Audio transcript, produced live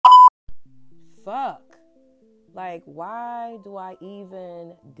fuck? Like, why do I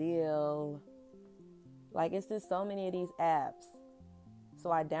even deal? Like, it's just so many of these apps.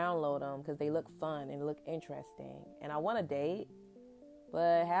 So I download them because they look fun and look interesting. And I want to date,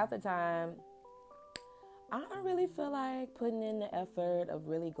 but half the time, I don't really feel like putting in the effort of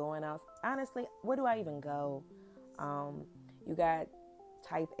really going out. Honestly, where do I even go? You got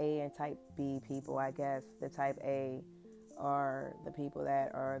type A and type B people, I guess. The type A are the people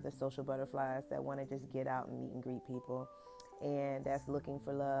that are the social butterflies that want to just get out and meet and greet people. And that's looking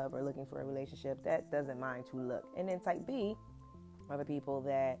for love or looking for a relationship that doesn't mind to look. And then type B are the people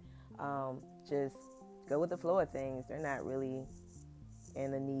that just go with the flow of things. They're not really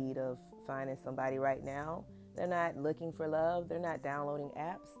in the need of finding somebody right now. They're not looking for love. They're not downloading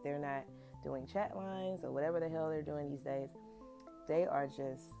apps. They're not doing chat lines or whatever the hell they're doing these days. They are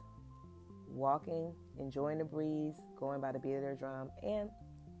just walking, enjoying the breeze, going by the beat of their drum. And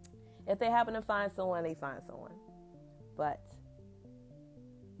if they happen to find someone, they find someone. But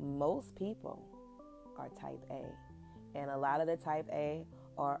most people are type A. And a lot of the type A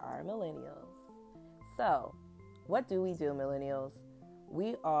are our millennials. So what do, millennials?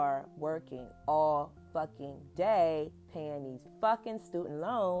 We are working all fucking day, paying these fucking student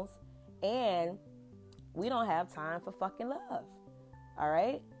loans, and we don't have time for fucking love. All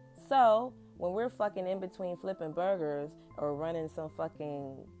right? So when we're fucking in between flipping burgers or running some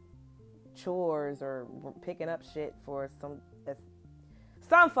fucking chores or picking up shit for some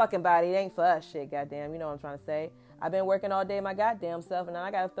fucking body, it ain't for us shit, goddamn. You know what I'm trying to say? I've been working all day my goddamn self, and then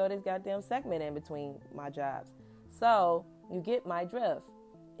I gotta throw this goddamn segment in between my jobs. So you get my drift.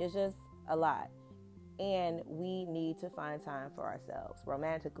 It's just a lot. And we need to find time for ourselves.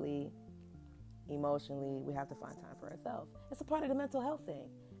 Romantically, emotionally, we have to find time for ourselves. It's a part of the mental health thing.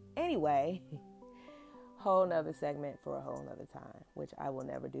 Anyway, whole nother segment for a whole nother time, which I will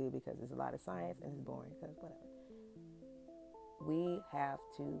never do because there's a lot of science and it's boring, because whatever. We have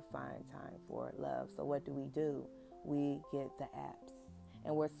to find time for love. So what do? We get the apps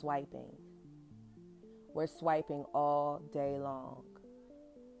and we're swiping. We're swiping all day long,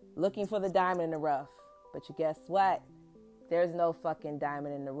 looking for the diamond in the rough. But you guess what? There's no fucking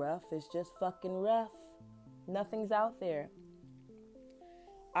diamond in the rough. It's just fucking rough. Nothing's out there.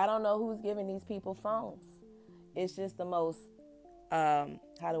 I don't know who's giving these people phones. It's just the most, how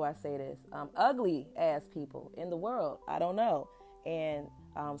do I say this? Ugly ass people in the world. I don't know. And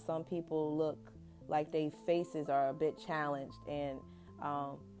some people look like their faces are a bit challenged, and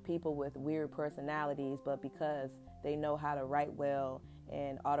people with weird personalities, but because they know how to write well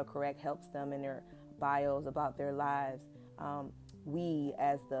and autocorrect helps them in their bios about their lives, we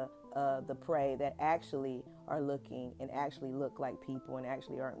as the prey that actually are looking and actually look like people and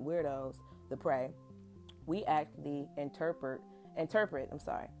actually aren't weirdos, the prey, we actually interpret.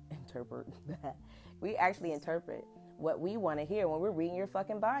 We actually interpret what we want to hear when we're reading your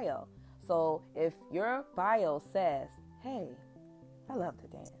fucking bio. So if your bio says, hey, I love to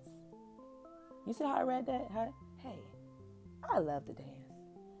dance. You see how I read that? Hey, I love to dance.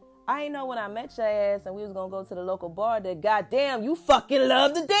 I ain't know when I met your ass and we was going to go to the local bar that goddamn you fucking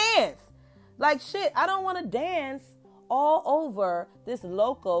love to dance. Like shit, I don't want to dance all over this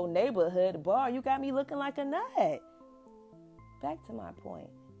local neighborhood bar. You got me looking like a nut. Back to my point.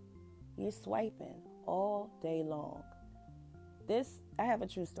 You're swiping all day long. I have a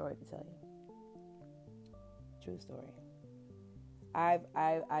true story to tell you. True story. I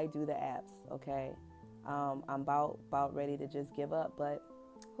do the apps, okay? I'm about ready to just give up, but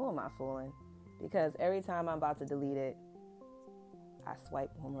who am I fooling? Because every time I'm about to delete it, I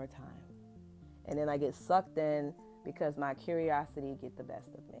swipe one more time. And then I get sucked in because my curiosity get the best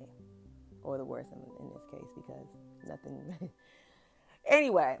of me. Or the worst in this case, because nothing...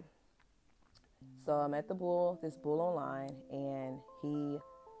 Anyway, so I'm at this bull online, and he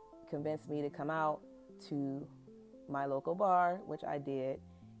convinced me to come out to my local bar, which I did,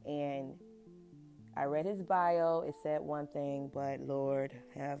 and I read his bio. It said one thing, but Lord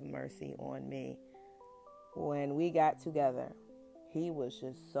have mercy on me. When we got together, he was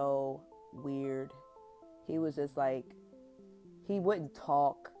just so weird. He was just like, he wouldn't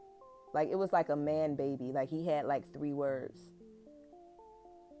talk. Like, it was like a man baby. Like, he had like 3 words.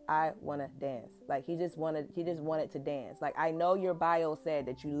 I want to dance. Like, he just wanted to dance. Like, I know your bio said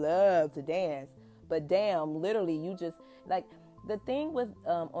that you love to dance, but damn, literally you just, like, the thing with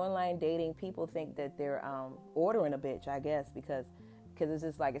online dating, people think that they're ordering a bitch, I guess, because it's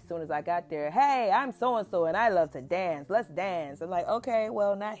just like, as soon as I got there, hey, I'm so-and-so and I love to dance. Let's dance. I'm like, okay,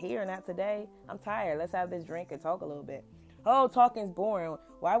 well, not here, not today. I'm tired. Let's have this drink and talk a little bit. Oh, talking's boring.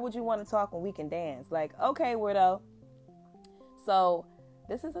 Why would you want to talk when we can dance? Like, okay, weirdo. So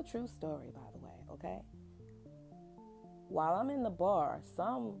This is a true story, by the way, okay? While I'm in the bar,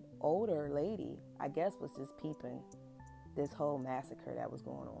 some older lady, I guess, was just peeping this whole massacre that was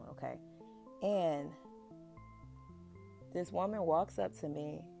going on, okay? And this woman walks up to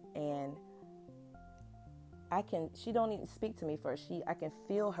me, and she don't even speak to me first. I can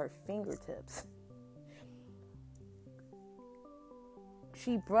feel her fingertips.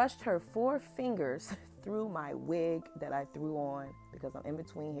 She brushed her 4 fingers through my wig that I threw on because I'm in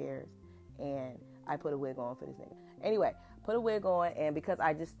between hairs, and I put a wig on for this nigga. Anyway, put a wig on, and because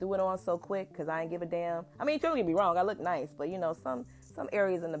I just threw it on so quick because I ain't give a damn. I mean, don't get me wrong, I look nice, but you know, some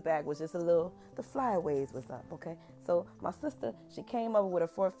areas in the back was just a little, the flyaways was up, okay? So my sister, she came over with her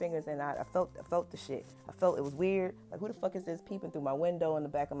 4 fingers, and I felt the shit. I felt it was weird. Like, who the fuck is this peeping through my window in the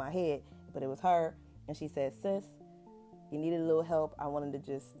back of my head? But it was her, and she said, sis, you needed a little help. I wanted to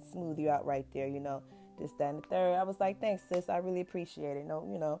just smooth you out right there, you know, this, that, and the third. I was like, thanks, sis. I really appreciate it. No,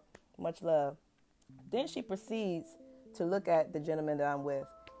 you know, much love. Then she proceeds to look at the gentleman that I'm with,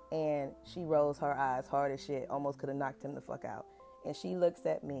 and she rolls her eyes hard as shit. Almost could have knocked him the fuck out. And she looks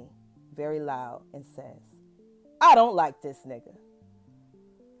at me very loud and says, I don't like this nigga.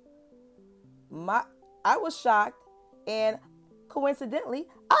 I was shocked, and coincidentally,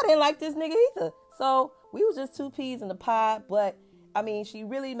 I didn't like this nigga either. So we was just 2 peas in the pod, but I mean, she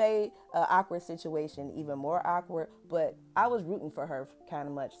really made an awkward situation even more awkward, but I was rooting for her kind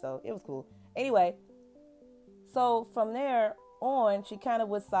of much, so it was cool. Anyway, so from there on, she kind of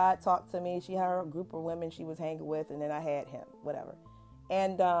would side talk to me. She had her group of women she was hanging with, and then I had him, whatever.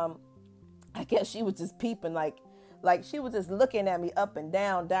 And I guess she was just peeping, like she was just looking at me up and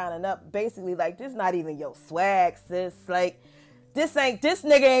down, down and up, basically like, this not even your swag, sis. Like, this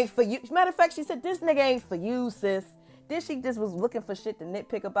nigga ain't for you. Matter of fact, she said, this nigga ain't for you, sis. Then she just was looking for shit to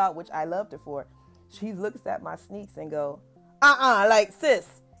nitpick about, which I loved her for. She looks at my sneaks and go, like, sis,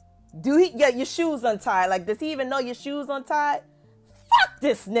 do he get your shoes untied? Like, does he even know your shoes untied? Fuck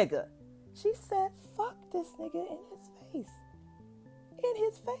this nigga. She said, fuck this nigga in his face. In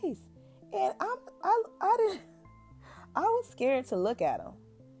his face. And I was scared to look at him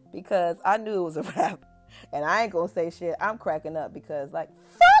because I knew it was a rap. And I ain't gonna say shit. I'm cracking up because, like,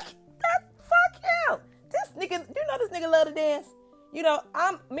 fuck him. This nigga, you know this nigga love to dance. You know,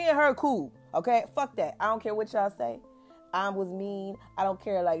 me and her cool, okay? Fuck that. I don't care what y'all say. I was mean. I don't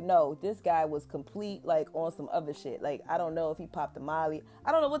care. Like, no, this guy was complete, like, on some other shit. Like, I don't know if he popped a Molly.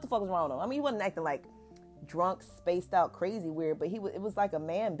 I don't know what the fuck was wrong with him. I mean, he wasn't acting like drunk, spaced out, crazy weird, but it was like a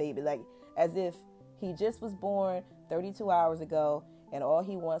man baby, like as if he just was born 32 hours ago and all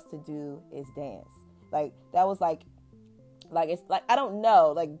he wants to do is dance. Like, that was like it's like, I don't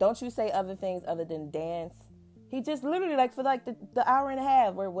know, like, don't you say other things other than dance? He just literally, like, for like the hour and a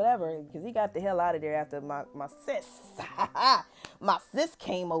half or whatever, because he got the hell out of there after my sis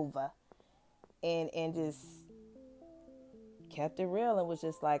came over and just kept it real and was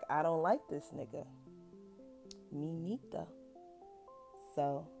just like, I don't like this nigga. Me neither.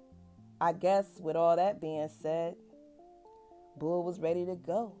 So I guess with all that being said, Bull was ready to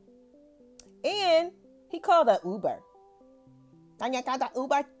go. And he called an Uber. Tanya got the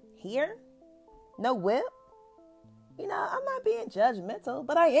Uber here? No whip? You know, I'm not being judgmental,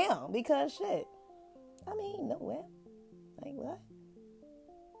 but I am, because shit. I mean, no whip. Like, what?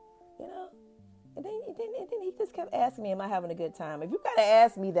 You know? And then he just kept asking me, am I having a good time? If you gotta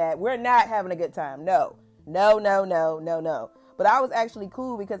ask me that, we're not having a good time. No. But I was actually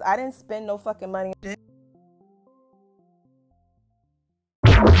cool because I didn't spend no fucking money.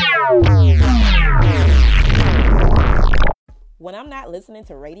 When I'm not listening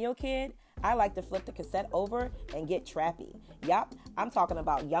to Radio Kid, I like to flip the cassette over and get trappy. Yup, I'm talking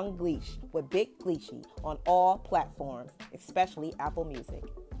about Young Gleesh with Big Gleeshy on all platforms, especially Apple Music.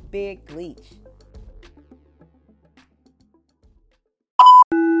 Big Gleesh.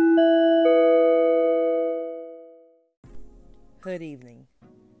 Good evening.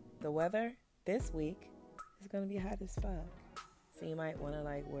 The weather this week is going to be hot as fuck. So you might want to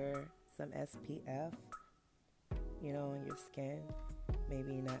like wear some SPF, you know, on your skin.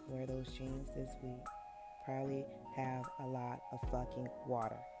 Maybe not wear those jeans this week. Probably have a lot of fucking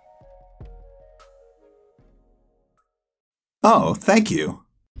water. Oh, thank you.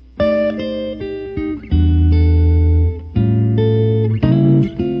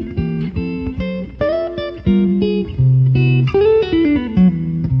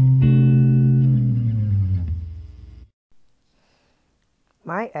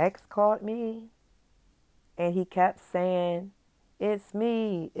 My ex called me and he kept saying, it's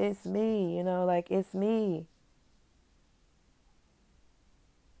me, you know, like, it's me.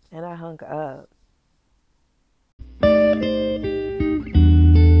 And I hung up.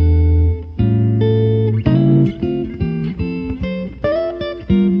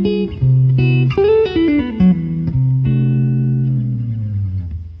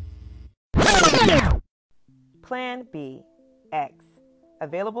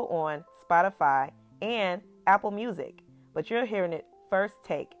 available on Spotify and Apple Music. But you're hearing it first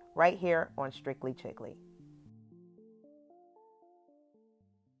take right here on Strictly Chickly.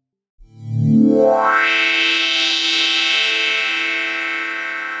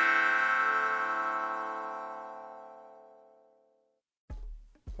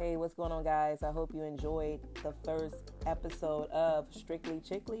 Hey, what's going on, guys? I hope you enjoyed the first episode of Strictly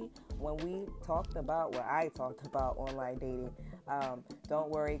Chickly when we talked about what I talked about online dating. Don't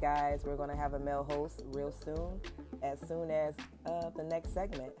worry, guys. We're going to have a male host real soon as the next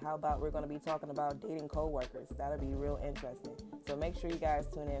segment. How about we're going to be talking about dating coworkers? That'll be real interesting. So make sure you guys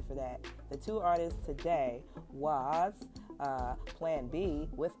tune in for that. The two artists today was Plan B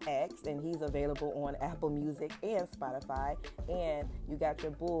with X, and he's available on Apple Music and Spotify. And you got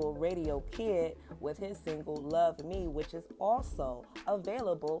your bull Radio Kid with his single Love Me, which is also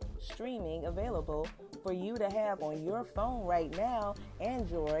streaming available for you to have on your phone right now,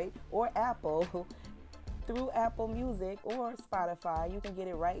 Android or Apple, through Apple Music or Spotify. You can get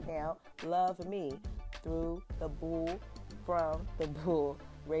it right now, Love Me, through the bull from the Bull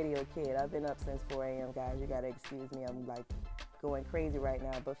Radio Kid. I've been up since 4 a.m., guys. You got to excuse me. I'm like going crazy right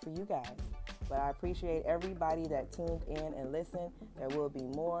now, but for you guys. But I appreciate everybody that tuned in and listened. There will be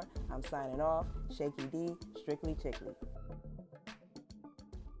more. I'm signing off. Shaky D, Strictly Chickly.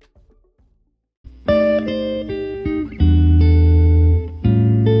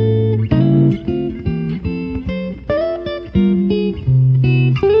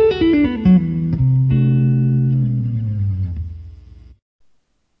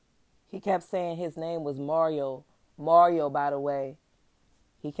 He kept saying his name was Mario. Mario, by the way.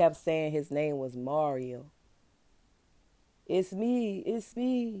 He kept saying his name was Mario. It's me,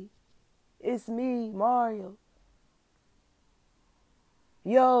 Mario.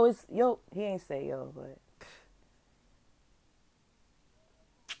 Yo. He ain't say yo, but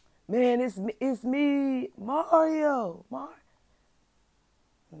man, it's me, Mario.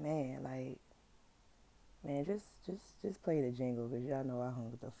 Man, just play the jingle, because y'all know I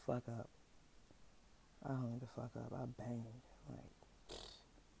hung the fuck up. I banged. Like,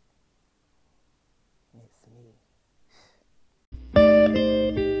 it's me.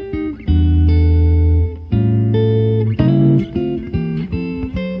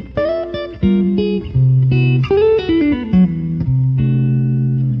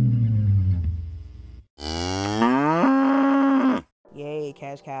 Yay,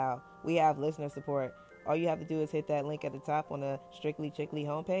 cash cow. We have listener support. All you have to do is hit that link at the top on the Strictly Chickly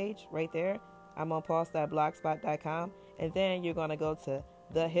homepage right there. I'm on pulse.blogspot.com, and then you're going to go to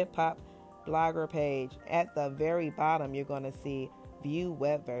the hip hop blogger page. At the very bottom, you're going to see view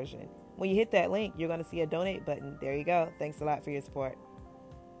web version. When you hit that link, you're going to see a donate button. There you go. Thanks a lot for your support.